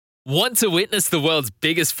Want to witness the world's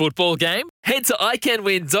biggest football game? Head to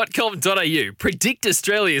iCanWin.com.au, predict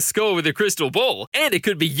Australia's score with a crystal ball, and it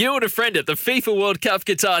could be you and a friend at the FIFA World Cup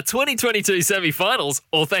Qatar 2022 semi-finals,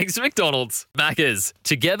 all thanks to McDonald's. Maccas,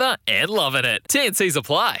 together and loving it. TNCs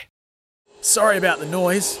apply. Sorry about the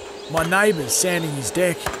noise. My neighbour's sanding his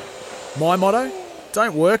deck. My motto?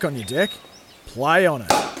 Don't work on your deck, play on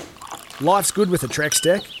it. Life's good with a Trex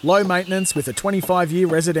deck. Low maintenance with a 25-year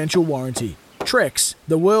residential warranty. Trex,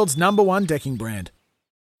 the world's #1 decking brand.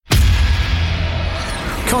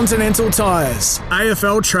 Continental Tires,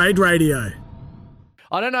 AFL Trade Radio.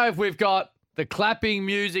 I don't know if we've got the clapping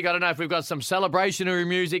music. I don't know if we've got some celebrationary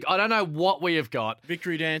music. I don't know what we have got.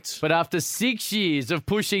 Victory dance. But after 6 years of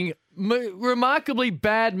pushing remarkably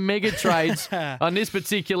bad mega trades on this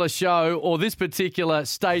particular show or this particular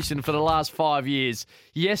station for the last 5 years,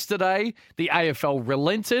 yesterday the AFL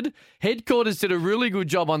relented. Headquarters did a really good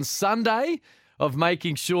job on Sunday of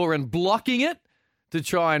making sure and blocking it to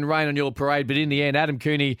try and rain on your parade. But in the end, Adam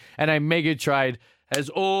Cooney and a mega trade has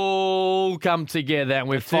all come together, and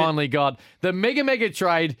we've finally got the mega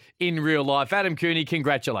trade in real life. Adam Cooney,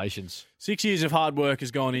 congratulations. 6 years of hard work has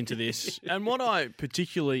gone into this. And what I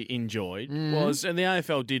particularly enjoyed was, and the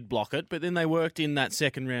AFL did block it, but then they worked in that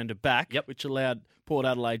second rounder back, which allowed Port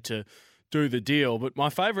Adelaide to do the deal. But my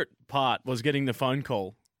favourite part was getting the phone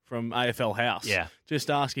call from AFL House. Yeah. Just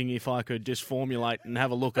asking if I could just formulate and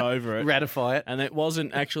have a look over it. Ratify it. And it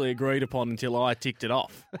wasn't actually agreed upon until I ticked it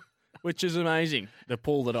off. Which is amazing, the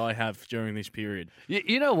pull that I have during this period.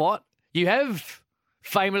 You know what? You have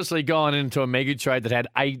famously gone into a mega trade that had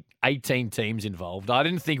 18 teams involved. I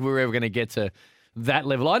didn't think we were ever going to get to that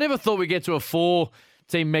level. I never thought we'd get to a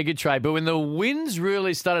 4-team mega trade, but when the winds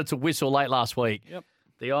really started to whistle late last week,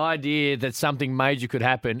 the idea that something major could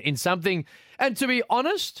happen in something, and to be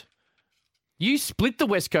honest, you split the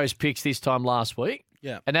West Coast picks this time last week.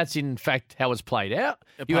 Yeah. And that's, in fact, how it's played out.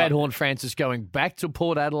 You had Horne-Francis going back to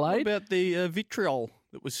Port Adelaide. What about the vitriol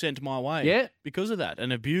that was sent my way because of that,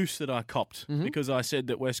 and abuse that I copped because I said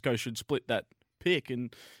that West Coast should split that pick,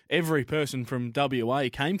 and every person from WA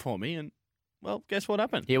came for me, and, well, guess what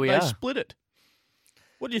happened? Here we are. They split it.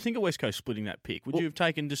 What do you think of West Coast splitting that pick? Would you have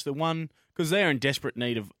taken just the one? Because they're in desperate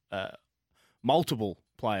need of multiple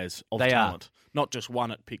players of talent, not just one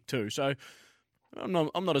at pick 2. So I'm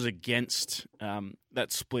not as against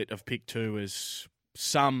that split of pick 2 as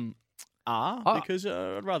some are, because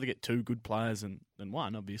I'd rather get 2 good players than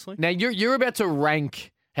one, obviously. Now, you're about to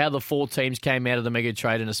rank how the 4 teams came out of the mega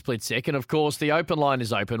trade in a split second. Of course, the open line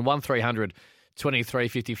is open, 1300 23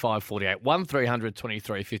 55 48. 1300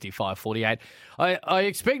 23 55 48. I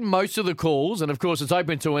expect most of the calls, and of course it's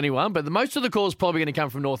open to anyone, but most of the calls probably going to come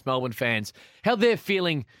from North Melbourne fans, how they're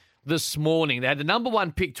feeling this morning. They had the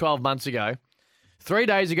 #1 pick 12 months ago. 3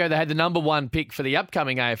 days ago, they had the #1 pick for the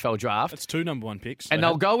upcoming AFL draft. That's 2 #1 picks. And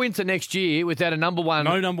they'll go into next year without a #1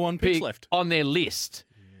 no #1 picks left on their list.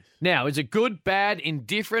 Yes. Now, is it good, bad,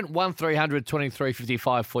 indifferent? 1300 23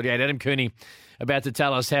 55 48. Adam Cooney about to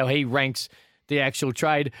tell us how he ranks the actual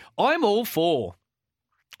trade. I'm all for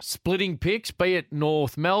splitting picks, be it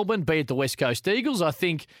North Melbourne, be it the West Coast Eagles. I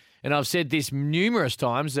think, and I've said this numerous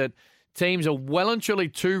times, that teams are well and truly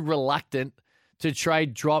too reluctant to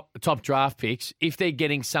trade top draft picks if they're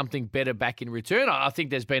getting something better back in return. I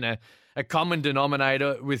think there's been a common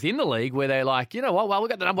denominator within the league where they're like, you know what, well, we've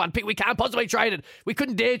got the #1 pick. We can't possibly trade it. We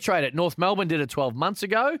couldn't dare trade it. North Melbourne did it 12 months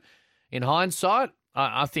ago. In hindsight,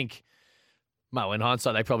 I think, well, in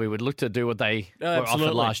hindsight, they probably would look to do what they were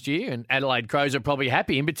offered last year. And Adelaide Crows are probably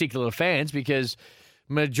happy, in particular fans, because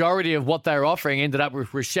majority of what they were offering ended up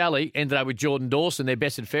with Rochelle, ended up with Jordan Dawson, their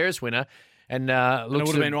best and fairest winner. And it would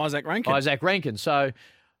have been Isaac Rankin. So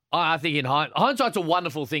I think in hindsight's a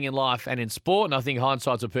wonderful thing in life and in sport, and I think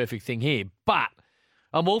hindsight's a perfect thing here. But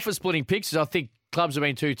I'm all for splitting picks, because I think clubs have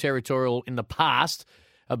been too territorial in the past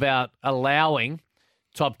about allowing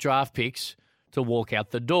top draft picks to walk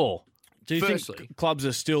out the door. Do you think clubs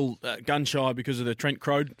are still gun-shy because of the Trent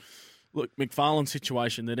McFarlane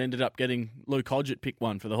situation that ended up getting Luke Hodge at pick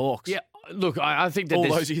 1 for the Hawks? Yeah. Look, I think that all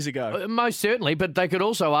those years ago. Most certainly, but they could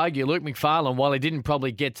also argue Luke McFarlane, while he didn't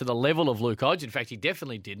probably get to the level of Luke Hodge, in fact, he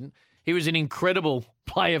definitely didn't, he was an incredible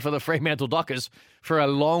player for the Fremantle Dockers for a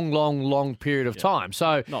long period of time.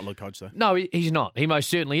 So not Luke Hodge, though. No, he's not. He most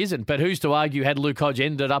certainly isn't. But who's to argue, had Luke Hodge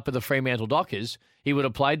ended up at the Fremantle Dockers, he would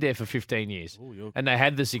have played there for 15 years. Ooh, and they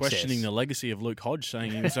had the success. Questioning the legacy of Luke Hodge,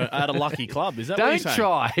 saying he was at a lucky club. Is that what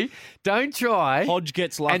you're saying? Don't try. Hodge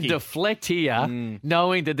gets lucky. And deflect here,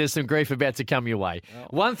 knowing that there's some grief about to come your way.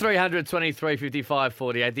 1300 23 55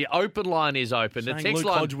 48. The open line is open. Saying the text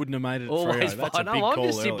Luke line Hodge wouldn't have made it at always Freo. That's fine. a big I'm call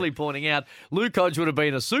just simply pointing out Luke Hodge would have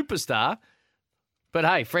been a superstar. But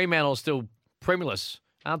hey, Fremantle's still Premierless,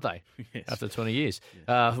 aren't they? Yes. After 20 years.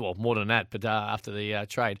 Well, more than that, but after the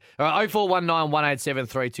trade. All right, 0419 187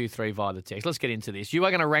 323 via the text. Let's get into this. You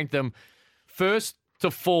are going to rank them first to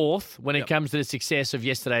fourth when it comes to the success of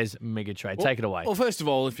yesterday's mega trade. Take it away. Well, first of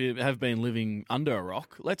all, if you have been living under a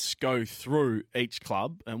rock, let's go through each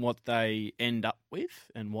club and what they end up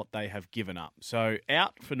with and what they have given up. So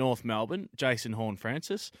out for North Melbourne, Jason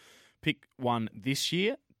Horne-Francis, pick 1 this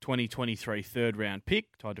year, 2023 third round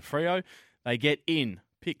pick, tied to Freo. They get in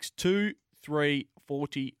picks 2, 3,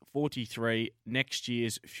 40, 43, next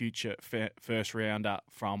year's future first rounder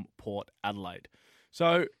from Port Adelaide.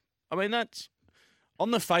 So, I mean, that's... On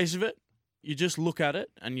the face of it, you just look at it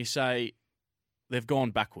and you say they've gone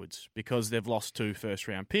backwards because they've lost 2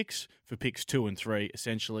 first-round picks for picks 2 and 3,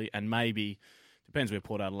 essentially, and maybe, depends where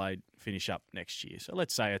Port Adelaide finish up next year. So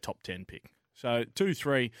let's say a top 10 pick. So 2,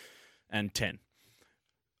 3, and 10.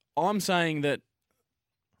 I'm saying that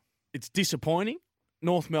it's disappointing.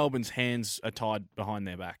 North Melbourne's hands are tied behind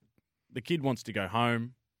their back. The kid wants to go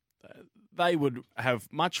home. They would have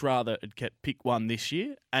much rather had kept pick 1 this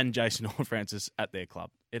year and Jason Horne-Francis at their club.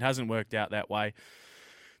 It hasn't worked out that way.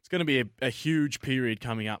 It's going to be a huge period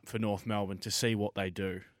coming up for North Melbourne to see what they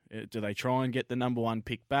do. Do they try and get the number 1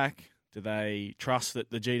 pick back? Do they trust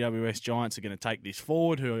that the GWS Giants are going to take this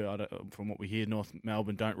forward, who, from what we hear, North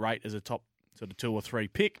Melbourne don't rate as a top sort of 2 or 3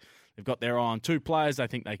 pick? They've got their eye on 2 players. They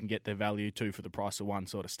think they can get their value 2 for the price of 1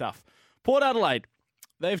 sort of stuff. Port Adelaide,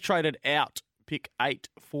 they've traded out pick 8,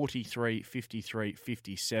 43, 53,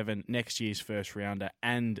 57, next year's first rounder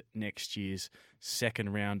and next year's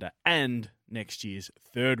second rounder and next year's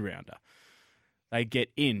third rounder. They get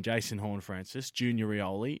in Jason Horne-Francis, Junior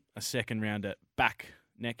Rioli, a second rounder back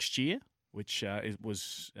next year, which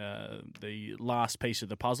was the last piece of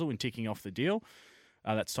the puzzle in ticking off the deal.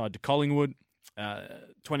 That's tied to Collingwood.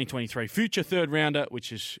 2023 future third rounder,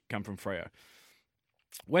 which has come from Freo.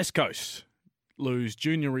 West Coast lose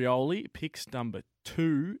Junior Rioli, picks number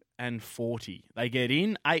 2 and 40. They get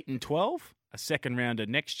in 8 and 12, a second rounder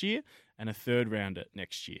next year, and a third rounder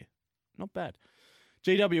next year. Not bad.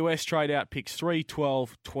 GWS trade out picks 3,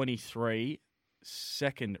 12, 23,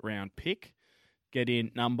 second round pick. Get in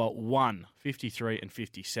number 1, 53 and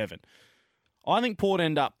 57. I think Port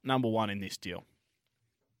end up number 1 in this deal.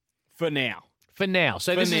 For now.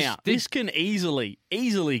 So this can easily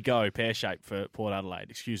go pear-shaped for Port Adelaide.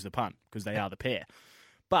 Excuse the pun, because they are the pair.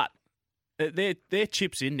 But they're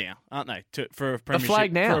chips in now, aren't they? For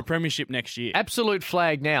a premiership next year. Absolute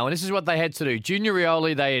flag now, and this is what they had to do. Junior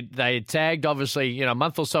Rioli, they had tagged obviously a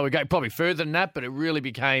month or so ago, probably further than that, but it really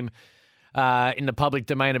became in the public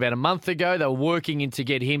domain about a month ago. They were working in to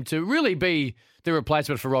get him to really be the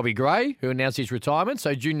replacement for Robbie Gray, who announced his retirement.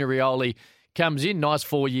 So Junior Rioli comes in, nice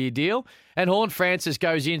 4-year deal. And Horne-Francis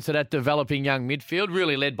goes into that developing young midfield,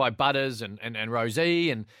 really led by Butters and Rosie.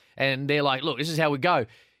 And they're like, look, this is how we go.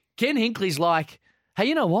 Ken Hinkley's like, hey,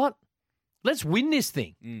 you know what? Let's win this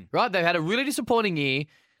thing, right? They've had a really disappointing year.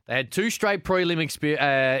 They had 2 straight prelim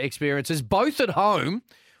experiences, both at home.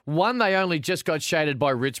 One, they only just got shaded by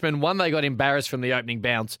Richmond. One, they got embarrassed from the opening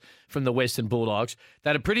bounce from the Western Bulldogs. They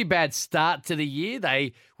had a pretty bad start to the year.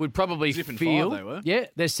 They would probably feel, they were. Yeah,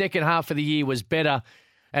 their second half of the year was better,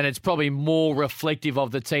 and it's probably more reflective of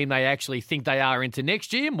the team they actually think they are into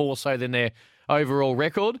next year, more so than their overall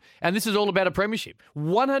record. And this is all about a premiership.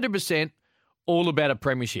 100% all about a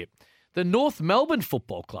premiership. The North Melbourne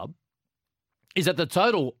Football Club is at the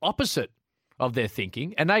total opposite of their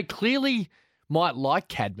thinking, and they clearly might like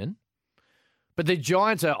Cadman, but the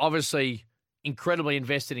Giants are obviously incredibly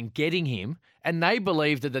invested in getting him, and they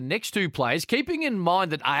believe that the next 2 players, keeping in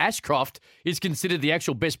mind that Ashcroft is considered the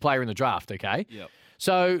actual best player in the draft, okay? Yep.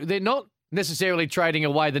 So they're not necessarily trading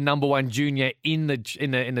away the number 1 junior in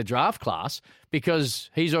the draft class because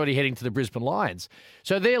he's already heading to the Brisbane Lions.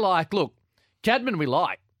 So they're like, look, Cadman we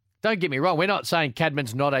like. Don't get me wrong. We're not saying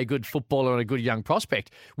Cadman's not a good footballer and a good young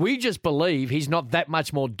prospect. We just believe he's not that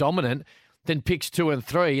much more dominant than picks 2 and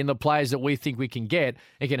 3 and the players that we think we can get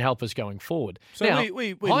and can help us going forward. So now,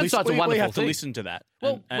 we hindsight's a wonderful have thing. to listen to that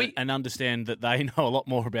and understand that they know a lot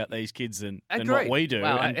more about these kids than what we do.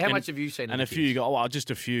 Wow, and, how much have you seen? And just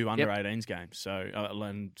a few under 18s games. So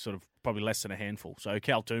and sort of probably less than a handful. So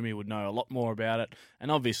Cal Toomey would know a lot more about it. And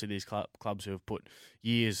obviously these clubs who have put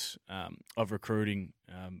years of recruiting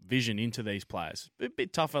vision into these players. A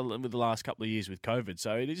bit tougher with the last couple of years with COVID.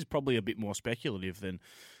 So it is probably a bit more speculative than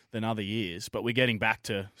other years, but we're getting back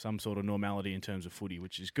to some sort of normality in terms of footy,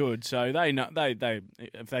 which is good. So they know they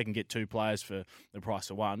if they can get 2 players for the price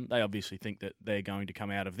of 1, they obviously think that they're going to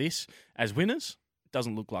come out of this as winners.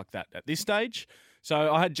 Doesn't look like that at this stage.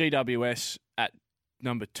 So I had GWS at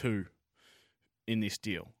number 2 in this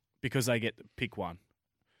deal because they get pick one.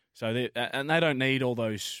 So they don't need all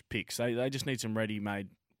those picks. They just need some ready-made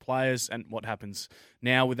players. And what happens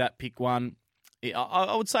now with that pick one,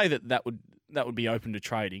 I would say that would be open to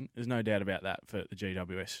trading. There's no doubt about that for the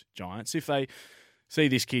GWS Giants. If they see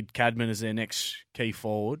this kid Cadman as their next key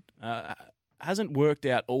forward, hasn't worked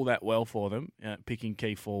out all that well for them picking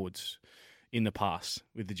key forwards in the past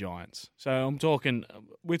with the Giants. So I'm talking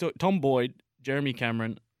with Tom Boyd, Jeremy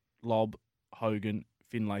Cameron, Lobb, Hogan,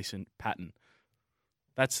 Finlayson, Patton.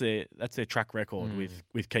 That's their track record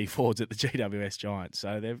with key forwards at the GWS Giants.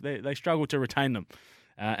 So they struggle to retain them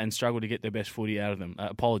and struggle to get their best footy out of them.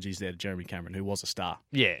 Apologies there to Jeremy Cameron, who was a star.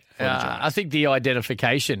 Yeah, I think the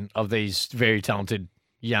identification of these very talented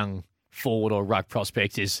young forward or ruck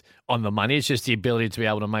prospects is on the money. It's just the ability to be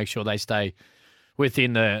able to make sure they stay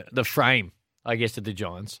within the frame, I guess, of the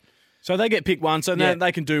Giants. So they get pick one, so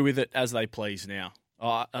they can do with it as they please now.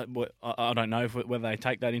 I don't know whether they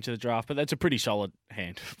take that into the draft, but that's a pretty solid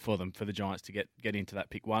hand for them, for the Giants to get into that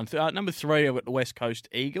pick one. Number 3, I've got the West Coast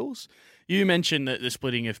Eagles. You mentioned that the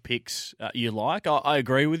splitting of picks you like. I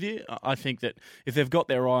agree with you. I think that if they've got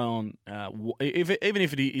their eye on, even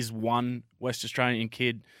if it is one West Australian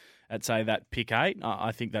kid at, say, that pick 8,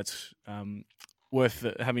 I think that's worth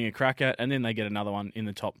having a crack at, and then they get another one in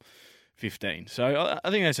the top 15. So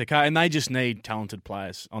I think that's okay. And they just need talented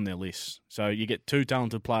players on their list. So you get 2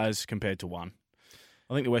 talented players compared to 1.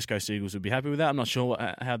 I think the West Coast Eagles would be happy with that. I'm not sure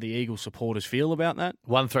how the Eagles supporters feel about that.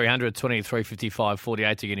 1300 23 55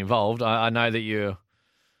 48 to get involved. I know that you're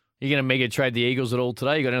going to mega trade the Eagles at all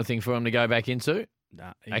today. You got anything for them to go back into?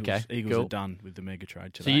 Nah, Eagles are done with the mega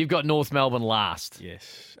trade today. So you've got North Melbourne last.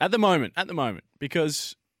 Yes. At the moment,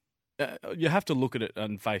 because you have to look at it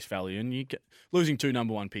on face value, and losing 2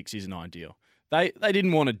 number 1 picks isn't ideal. They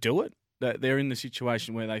didn't want to do it. They're in the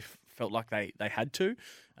situation where they felt like they had to.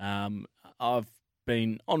 I've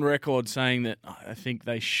been on record saying that I think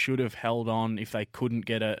they should have held on if they couldn't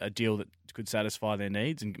get a deal that could satisfy their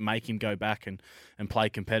needs and make him go back and play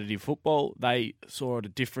competitive football. They saw it a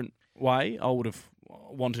different way. I would have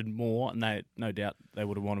wanted more, and no doubt they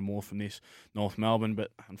would have wanted more from this North Melbourne, but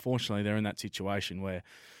unfortunately they're in that situation where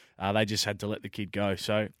they just had to let the kid go.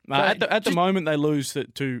 So at the moment, they lose the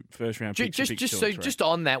 2 first-round picks. Just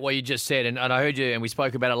on that, what you just said, and I heard you, and we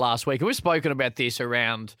spoke about it last week, and we've spoken about this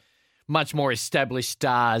around much more established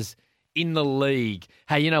stars in the league.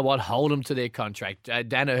 Hey, you know what? Hold them to their contract.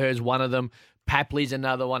 Danaher's one of them. Papley's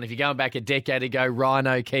another one. If you're going back a decade ago, Ryan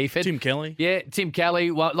O'Keefe. Tim Kelly. Yeah, Tim Kelly.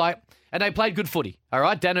 And they played good footy, all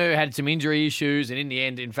right? Danaher had some injury issues, and in the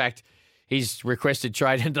end, in fact, his requested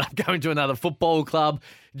trade ended up going to another football club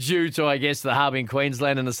due to, I guess, the hub in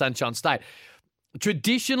Queensland and the Sunshine State.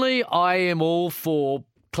 Traditionally, I am all for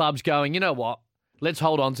clubs going, you know what? Let's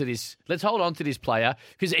hold on to this. Let's hold on to this player,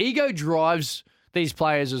 because ego drives these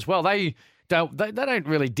players as well. They don't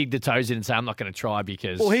really dig the toes in and say, I'm not going to try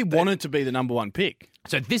because... Well, he wanted to be the number 1 pick.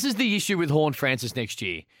 So this is the issue with Horne-Francis next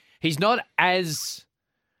year. He's not as...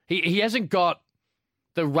 He hasn't got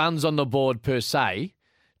the runs on the board per se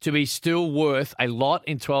to be still worth a lot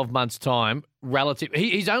in 12 months' time relative.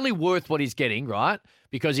 He's only worth what he's getting, right?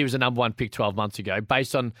 Because he was a number 1 pick 12 months ago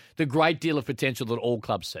based on the great deal of potential that all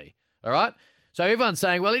clubs see. All right? So everyone's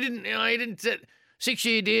saying, well, he didn't set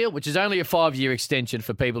 6-year deal, which is only a 5-year extension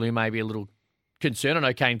for people who may be a little concerned. I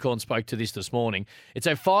know Kane Corn spoke to this morning. It's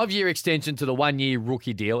a 5-year extension to the 1-year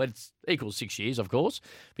rookie deal. It's equals 6 years, of course,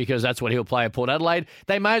 because that's what he'll play at Port Adelaide.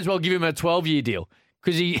 They may as well give him a 12-year deal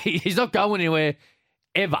because he's not going anywhere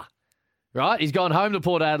ever, right? He's gone home to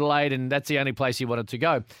Port Adelaide, and that's the only place he wanted to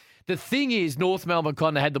go. The thing is, North Melbourne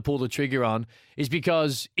kind of had to pull the trigger on is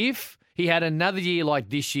because if he had another year like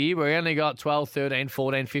this year where he only got 12, 13,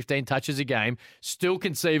 14, 15 touches a game, still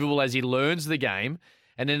conceivable as he learns the game,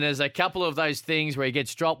 and then there's a couple of those things where he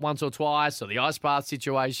gets dropped once or twice, or the ice bath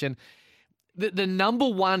situation, the number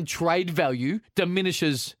 1 trade value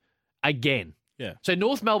diminishes again. Yeah. So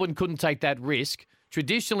North Melbourne couldn't take that risk.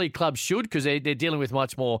 Traditionally, clubs should because they're dealing with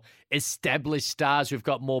much more established stars who've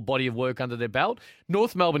got more body of work under their belt.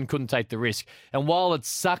 North Melbourne couldn't take the risk. And while it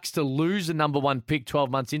sucks to lose the number 1 pick 12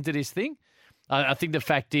 months into this thing, I think the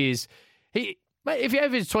fact is, if he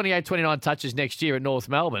averages 28, 29 touches next year at North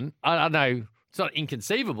Melbourne, I know it's not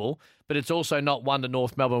inconceivable, but it's also not one that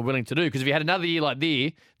North Melbourne are willing to do. Because if he had another year like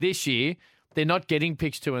this year, they're not getting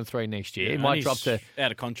picks 2 and 3 next year. Yeah, it might drop to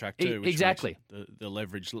out of contract too. Which exactly. The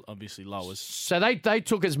leverage obviously lowers. So they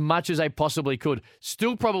took as much as they possibly could.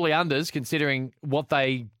 Still probably unders considering what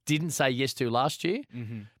they didn't say yes to last year.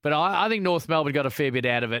 Mm-hmm. But I think North Melbourne got a fair bit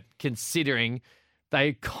out of it considering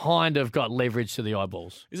they kind of got leverage to the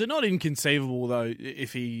eyeballs. Is it not inconceivable, though,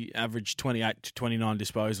 if he averaged 28 to 29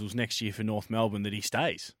 disposals next year for North Melbourne, that he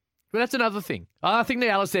stays? But that's another thing. I think the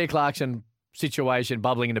Alistair Clarkson situation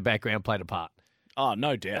bubbling in the background played a part. Oh,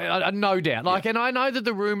 no doubt. No doubt. And I know that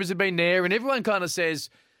the rumours have been there, and everyone kind of says,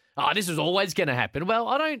 this is always going to happen. Well,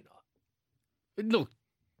 I don't... Look,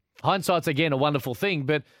 hindsight's, again, a wonderful thing,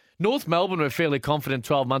 but North Melbourne were fairly confident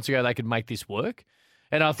 12 months ago they could make this work.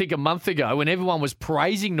 And I think a month ago, when everyone was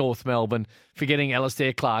praising North Melbourne for getting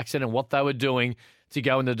Alistair Clarkson and what they were doing to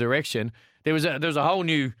go in the direction, there was a whole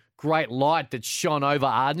new great light that shone over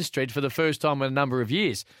Arden Street for the first time in a number of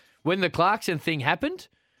years. When the Clarkson thing happened,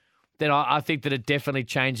 then I think that it definitely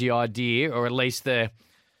changed the idea, or at least the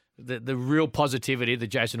real positivity that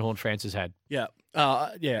Jason Horne-Francis had. Yeah,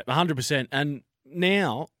 100%. And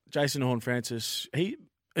now Jason Horne-Francis, he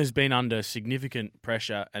has been under significant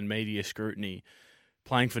pressure and media scrutiny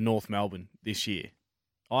playing for North Melbourne this year.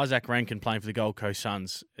 Isaac Rankin playing for the Gold Coast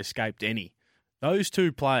Suns escaped any. Those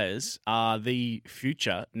two players are the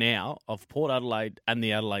future now of Port Adelaide and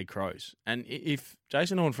the Adelaide Crows. And if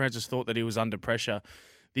Jason Horne-Francis thought that he was under pressure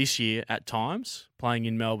this year at times, playing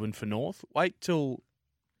in Melbourne for North, wait till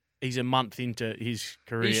he's a month into his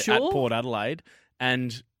career at Port Adelaide.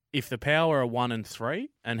 And if the Power are 1 and 3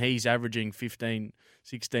 and he's averaging 15,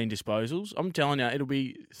 16 disposals, I'm telling you, it'll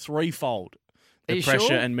be threefold. The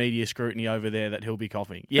pressure and media scrutiny over there that he'll be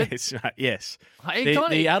coughing. Yes, yes.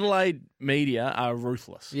 The Adelaide media are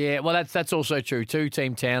ruthless. Yeah, well, that's also true too.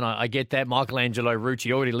 Team Town, I get that. Michelangelo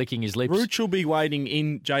Rucci already licking his lips. Rucci will be waiting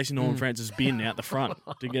in Jason Horne-Francis' bin out the front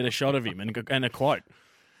to get a shot of him and a quote.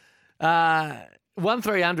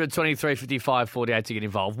 1300 23 55 48 to get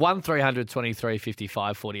involved. 1300 23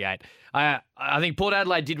 55 48. I think Port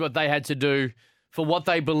Adelaide did what they had to do for what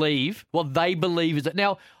they believe. What they believe is that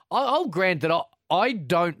now. I'll grant that I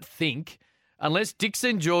don't think, unless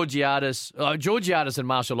Dixon, Georgiadis and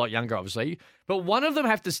Marshall a lot younger, obviously, but one of them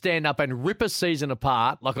have to stand up and rip a season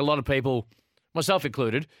apart, like a lot of people, myself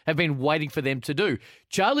included, have been waiting for them to do.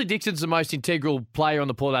 Charlie Dixon's the most integral player on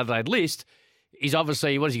the Port Adelaide list. He's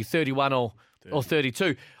obviously, 31 or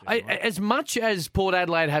 32? As much as Port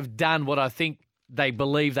Adelaide have done what I think they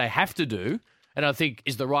believe they have to do, and I think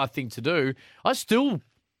is the right thing to do, I still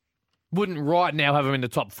wouldn't right now have him in the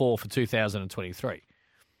top 4 for 2023.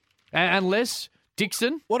 Unless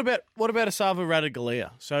Dixon. What about Asava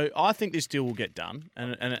Radaglia? So I think this deal will get done,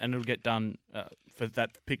 and it'll get done for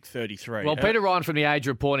that pick 33. Well, Peter Ryan from The Age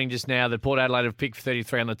reporting just now that Port Adelaide have picked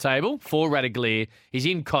 33 on the table for Radaglia. He's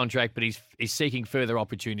in contract, but he's seeking further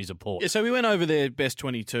opportunities at Port. Yeah, so we went over their best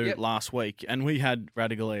 22 last week, and we had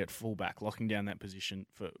Radaglia at fullback, locking down that position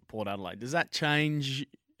for Port Adelaide. Does that change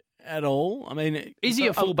at all? I mean, is he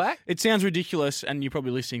a fullback? It sounds ridiculous, and you're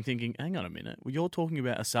probably listening thinking, hang on a minute, well, you're talking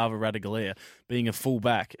about Asava Radaglia being a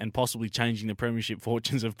fullback and possibly changing the premiership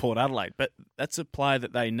fortunes of Port Adelaide, but that's a player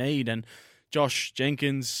that they need, and Josh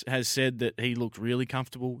Jenkins has said that he looked really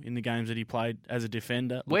comfortable in the games that he played as a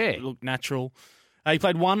defender. Where? It looked natural. He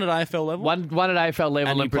played one at AFL level. One at AFL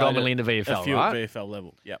level and predominantly in the VFL, a few right? at VFL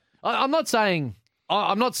level, yep. I'm not saying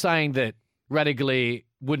that Radaglia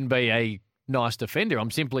wouldn't be a nice defender.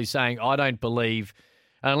 I'm simply saying I don't believe,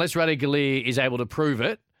 unless Radaglia is able to prove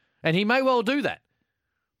it, and he may well do that.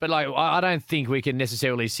 But I don't think we can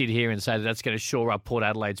necessarily sit here and say that that's going to shore up Port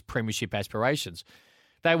Adelaide's premiership aspirations.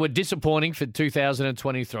 They were disappointing for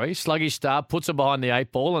 2023. Sluggish start, puts them behind the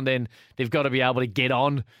 8 ball, and then they've got to be able to get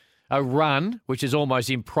on a run, which is almost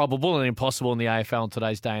improbable and impossible in the AFL in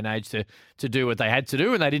today's day and age to do what they had to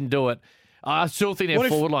do, and they didn't do it. I still think their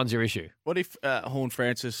forward line's your issue. What if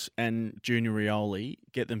Horne-Francis and Junior Rioli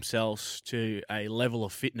get themselves to a level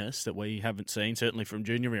of fitness that we haven't seen, certainly from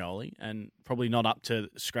Junior Rioli, and probably not up to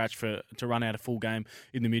scratch to run out a full game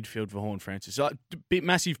in the midfield for Horne-Francis? So,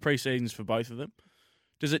 massive pre-seasons for both of them.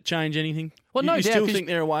 Does it change anything? Well, no you doubt. Still think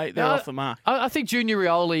they're off the mark? I think Junior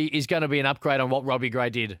Rioli is going to be an upgrade on what Robbie Gray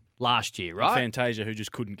did last year, right? Fantasia, who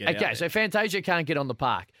just couldn't get out. Okay, so Fantasia can't get on the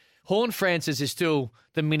park. Horne-Francis is still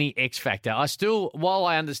the mini X factor. While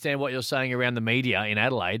I understand what you're saying around the media in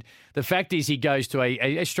Adelaide, the fact is he goes to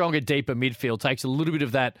a stronger, deeper midfield, takes a little bit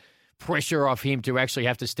of that pressure off him to actually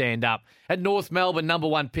have to stand up. At North Melbourne, number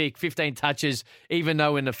 1 pick, 15 touches, even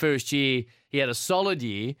though in the first year he had a solid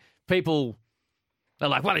year, people are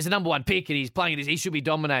like, well, he's the number 1 pick and he's playing, he should be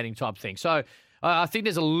dominating type thing. So I think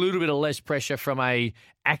there's a little bit of less pressure from a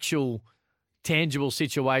actual tangible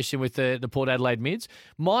situation with the Port Adelaide mids.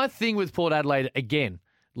 My thing with Port Adelaide, again,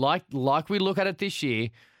 like we look at it this year,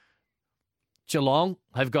 Geelong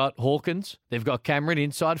have got Hawkins. They've got Cameron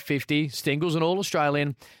inside 50. Stengel's an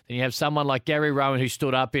All-Australian. Then you have someone like Gary Rowan who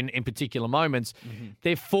stood up in particular moments. Mm-hmm.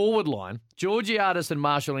 Their forward line, Georgiades and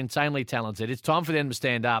Marshall, insanely talented. It's time for them to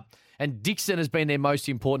stand up. And Dixon has been their most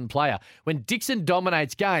important player. When Dixon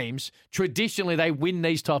dominates games, traditionally they win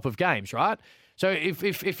these type of games, right? So if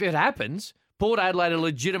it happens, Port Adelaide are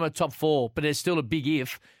legitimate top 4, but there's still a big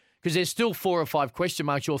if because there's still 4 or 5 question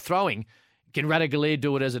marks you're throwing. Can Radagalier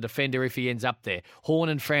do it as a defender if he ends up there?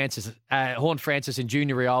 Horn Francis and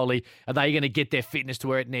Junior Rioli, are they going to get their fitness to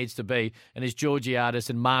where it needs to be? And is Georgiades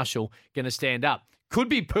and Marshall going to stand up? Could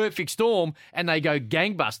be perfect storm and they go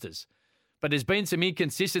gangbusters. But there's been some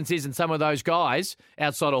inconsistencies in some of those guys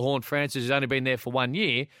outside of Horn Francis, who's only been there for 1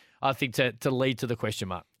 year, I think, to lead to the question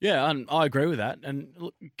mark. Yeah, and I agree with that. And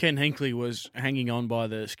look, Ken Hinkley was hanging on by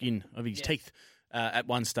the skin of his teeth at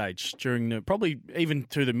one stage during probably even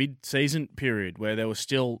through the mid-season period where there was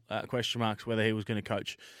still question marks whether he was going to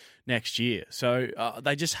coach next year. So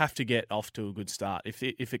they just have to get off to a good start.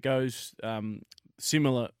 If it goes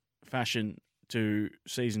similar fashion to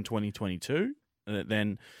season 2022,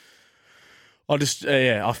 then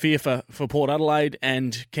I fear for Port Adelaide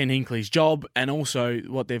and Ken Hinkley's job, and also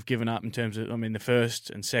what they've given up in terms of, the first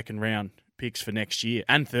and second round picks for next year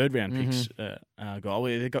and third round picks.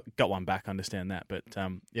 They got one back, I understand that, but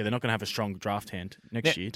they're not going to have a strong draft hand next year.